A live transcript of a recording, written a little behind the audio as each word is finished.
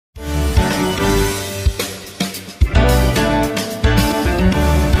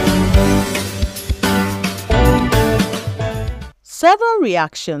Several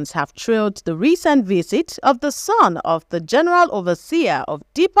reactions have trailed the recent visit of the son of the General Overseer of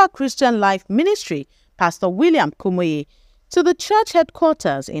Deeper Christian Life Ministry, Pastor William Kumuyi, to the church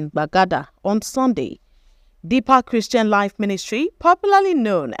headquarters in Gbagada on Sunday. Deeper Christian Life Ministry, popularly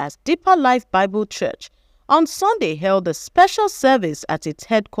known as Deeper Life Bible Church, on Sunday held a special service at its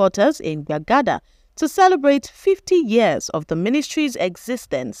headquarters in Gbagada to celebrate 50 years of the ministry's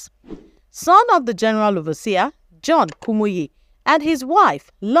existence. Son of the General Overseer, John Kumuyi, and his wife,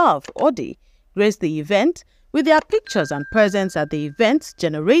 Love Odi, graced the event with their pictures and presence at the event,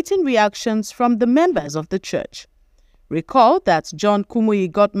 generating reactions from the members of the church. Recall that John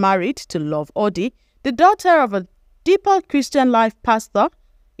Kumuyi got married to Love Odi, the daughter of a Deeper Christian Life pastor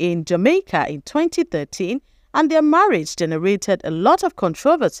in Jamaica in 2013, and their marriage generated a lot of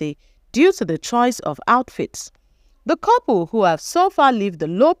controversy due to the choice of outfits. The couple, who have so far lived a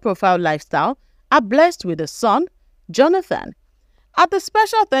low-profile lifestyle, are blessed with a son, Jonathan. At the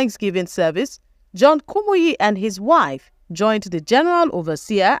special Thanksgiving service, John Kumuyi and his wife joined the General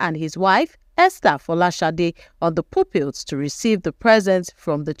Overseer and his wife, Esther Folashade, on the pulpit to receive the presents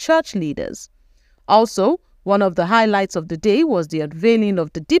from the church leaders. Also, one of the highlights of the day was the unveiling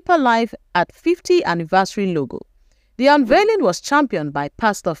of the Deeper Life at 50th anniversary logo. The unveiling was championed by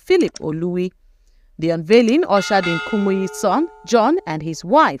Pastor Philip Oluwi. The unveiling ushered in Kumuyi's son, John, and his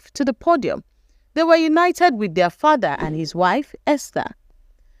wife to the podium. They were united with their father and his wife, Esther.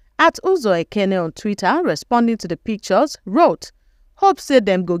 At Uzo Ekene on Twitter, responding to the pictures, wrote, "Hope say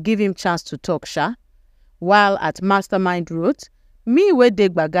dem go give him chance to talk, sha." While at Mastermind wrote, "Me wey dey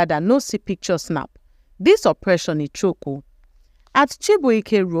Gbagada no see picture snap. This oppression is choco." At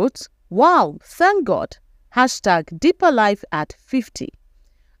Chibuike wrote, "Wow, thank God. Hashtag Deeper Life at 50.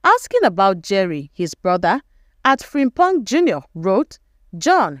 Asking about Jerry, his brother, at Frimpong Jr. wrote,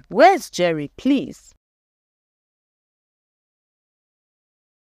 "John, where's Jerry, please?"